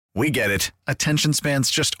We get it. Attention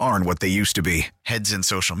spans just aren't what they used to be. Heads in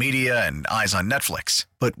social media and eyes on Netflix.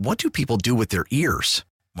 But what do people do with their ears?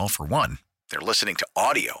 Well, for one, they're listening to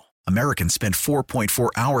audio. Americans spend 4.4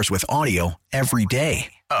 hours with audio every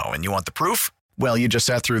day. Oh, and you want the proof? Well, you just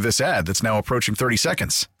sat through this ad that's now approaching 30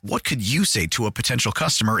 seconds. What could you say to a potential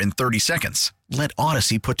customer in 30 seconds? Let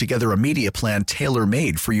Odyssey put together a media plan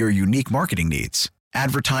tailor-made for your unique marketing needs.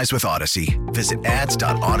 Advertise with Odyssey. Visit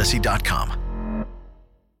ads.odyssey.com.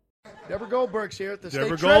 Deborah Goldberg's here at the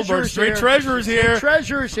Deborah State Goldberg, State Treasurer's here. State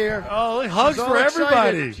Treasurer's here. Oh, hugs for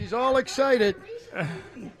everybody. She's all excited.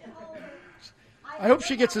 I hope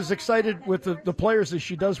she gets as excited with the players as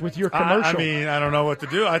she does with your commercial. I mean, I don't know what to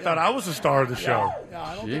do. I thought I was the star of the show. Yeah,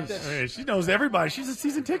 I don't think that's... I mean, she knows everybody. She's a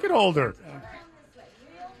season ticket holder.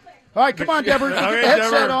 All right, come on, Deborah. Get the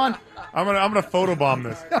headset Deborah, on. I'm gonna photobomb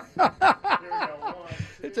this.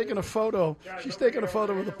 They're taking a photo. She's taking a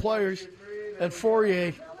photo with the players, and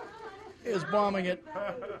Fourier is bombing it.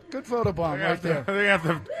 Good photo bomb right there. They're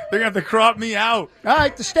gonna have to crop me out. All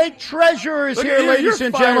right, the State Treasurer is Look here, at you, ladies you're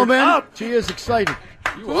and fired gentlemen. up. She is excited.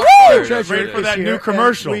 Woo! Ready for that new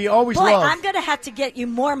commercial. We always Boy, love. I'm going to have to get you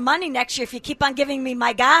more money next year if you keep on giving me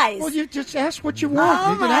my guys. Well, you just ask what you want.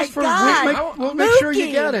 Oh, you can my ask for God. we'll make sure you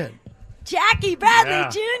Mookie. get it. Jackie Bradley Yeah.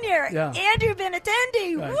 Jr., Yeah. Andrew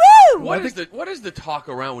Benintendi. Right. Woo! What is the talk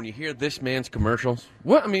around when you hear this man's commercials?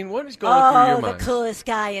 What is going through your Oh, the mind? coolest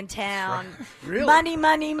guy in town. Really? Money,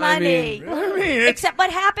 money, money. What do you mean? It's- Except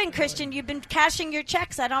what happened, Christian? You've been cashing your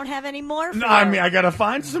checks. I don't have any more for No, you. I mean, I gotta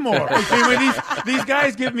find some more. See, when these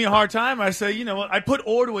guys give me a hard time, I say, you know what? I put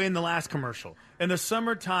Ordway in the last commercial. In the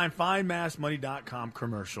summertime, findmassmoney.com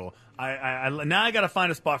commercial. Now I got to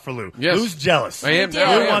find a spot for Lou. Yes. Lou's jealous. I am. You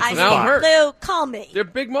Now do. he wants I the know. spot. hurt. Lou, call me. They're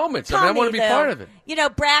big moments. Call I want to me, be Lou. part of it. You know,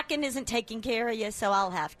 Bracken isn't taking care of you, so I'll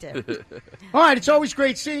have to. All right, it's always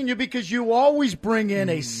great seeing you because you always bring in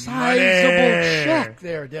a sizable check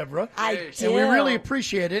there, Deborah. I do. And we really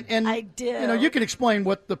appreciate it. And I do. You know, you can explain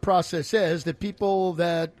what the process is. That people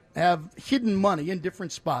that have hidden money in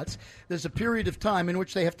different spots, there's a period of time in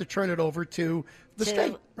which they have to turn it over to the To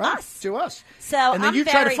state, right? us. To us. So and then I'm you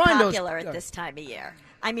try to very find popular those. at this time of year.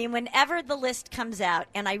 I mean, whenever the list comes out,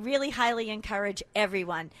 and I really highly encourage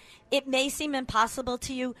everyone, it may seem impossible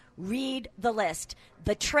to you, read the list.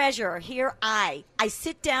 The treasurer, here I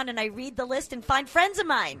sit down and I read the list and find friends of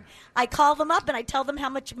mine. I call them up and I tell them how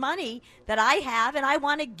much money that I have and I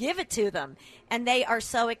want to give it to them. And they are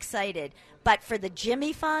so excited. But for the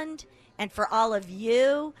Jimmy Fund and for all of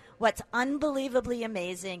you, what's unbelievably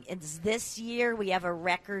amazing is this year we have a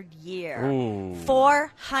record year.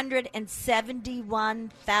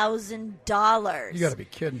 $471,000. You got to be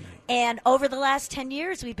kidding me. And over the last 10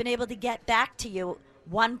 years, we've been able to get back to you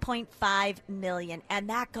 $1.5 million, and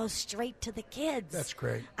that goes straight to the kids. That's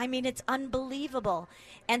great. I mean, it's unbelievable.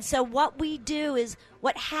 And so what we do is,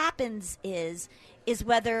 what happens is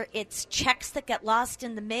whether it's checks that get lost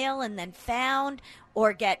in the mail and then found,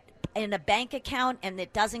 or get in a bank account and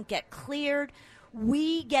it doesn't get cleared,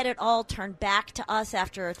 we get it all turned back to us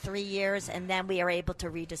after 3 years, and then we are able to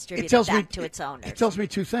redistribute it back to its owners. It tells me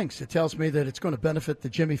two things. It tells me that it's going to benefit the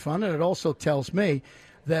Jimmy Fund, and it also tells me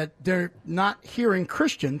that they're not hearing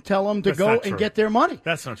Christian tell them to That's go not and true. get their money.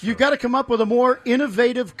 That's not true. You've got to come up with a more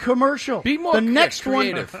innovative commercial. Be more the next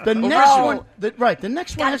creative. one. The next Original. one. The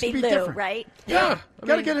next one Got has to to be be Lou, different. right? Yeah.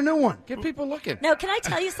 Got to get a new one. Get people looking. No, can I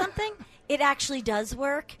tell you something? It actually does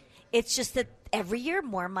work. It's just that every year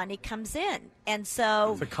more money comes in. And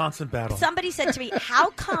so It's a constant battle. somebody said to me,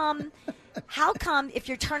 how come if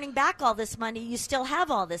you're turning back all this money, you still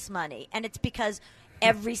have all this money? And it's because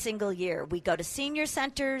every single year we go to senior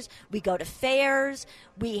centers, we go to fairs,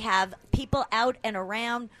 we have people out and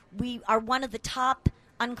around. We are one of the top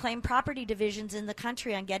unclaimed property divisions in the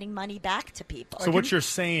country on getting money back to people. So what you're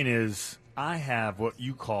saying is I have what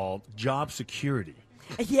you call job security.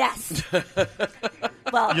 Yes.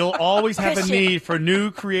 Well, You'll always have a Christian, need for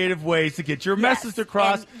new creative ways to get your Yes, message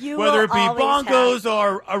across, and you whether will it be always bongos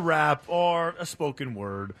or a rap or a spoken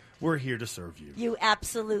word. We're here to serve you. You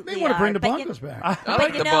absolutely They want to bring are. the But you- bongos back. I But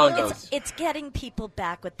like you the know, bongos. it's getting people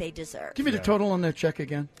back what they deserve. Give me the total on that check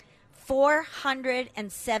again.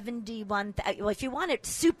 471. Well, if you want it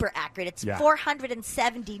super accurate, it's Yeah.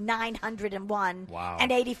 470,901 Wow.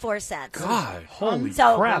 and 84 cents. God. Holy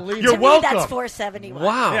So crap. to You're me, welcome. that's 471.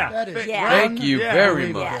 Wow. Yeah. That is Yeah. Thank you Yeah.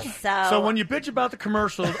 very much. Yes. So when you bitch about the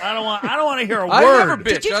commercials, I don't want to hear a I word. never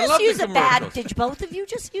bitch. did you I just love use the a bad? commercials. Did both of you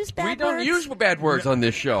just use bad We don't words? use bad words on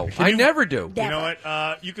this show. I never do. You Never. know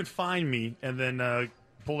what? You can find me and then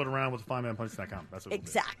pull it around with findmanpunch.com. That's what we'll do.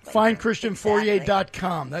 Exactly.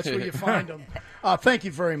 FindChristianFourier.com. That's where you find them. Thank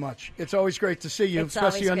you very much. It's always great to see you, It's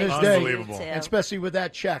especially on always this great to day, see you, Unbelievable. too. and especially with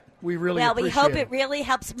that check. We really Well, appreciate we hope it really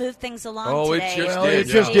helps move things along Oh, it today. just Well, did. it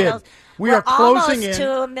just You did. know, We we're are closing almost in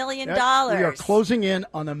to $1 million. We are closing in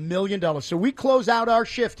on $1 million. So we close out our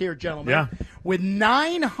shift here, gentlemen, Yeah. with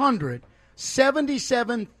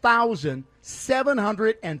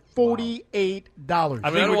 $977,748. I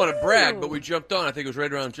mean, I don't want to brag, but we jumped on. I think it was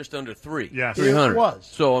right around just under 3. Yes. 300. It was.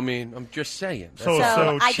 So, I mean, I'm just saying. So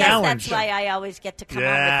So I guess challenge. that's why I always get to come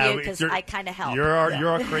on with you, because I kind of help. You're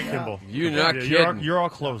our Craig Kimball. You're not You're kidding. you're our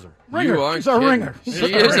closer. Ringer. You aren't He's our kidding. ringer. He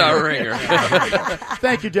is our ringer.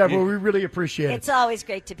 Thank you, Deborah. We really appreciate it. It's always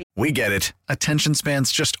great to be. We get it. Attention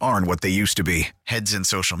spans just aren't what they used to be. Heads in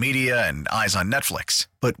social media and eyes on Netflix.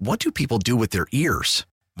 But what do people do with their ears?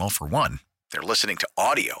 Well, for one, they're listening to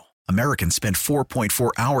audio. Americans spend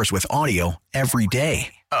 4.4 hours with audio every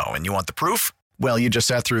day. Oh, and you want the proof? Well, you just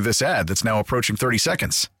sat through this ad that's now approaching 30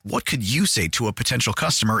 seconds. What could you say to a potential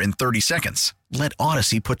customer in 30 seconds? Let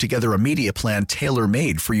Odyssey put together a media plan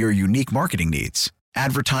tailor-made for your unique marketing needs.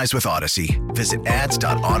 Advertise with Odyssey. Visit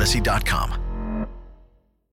ads.odyssey.com.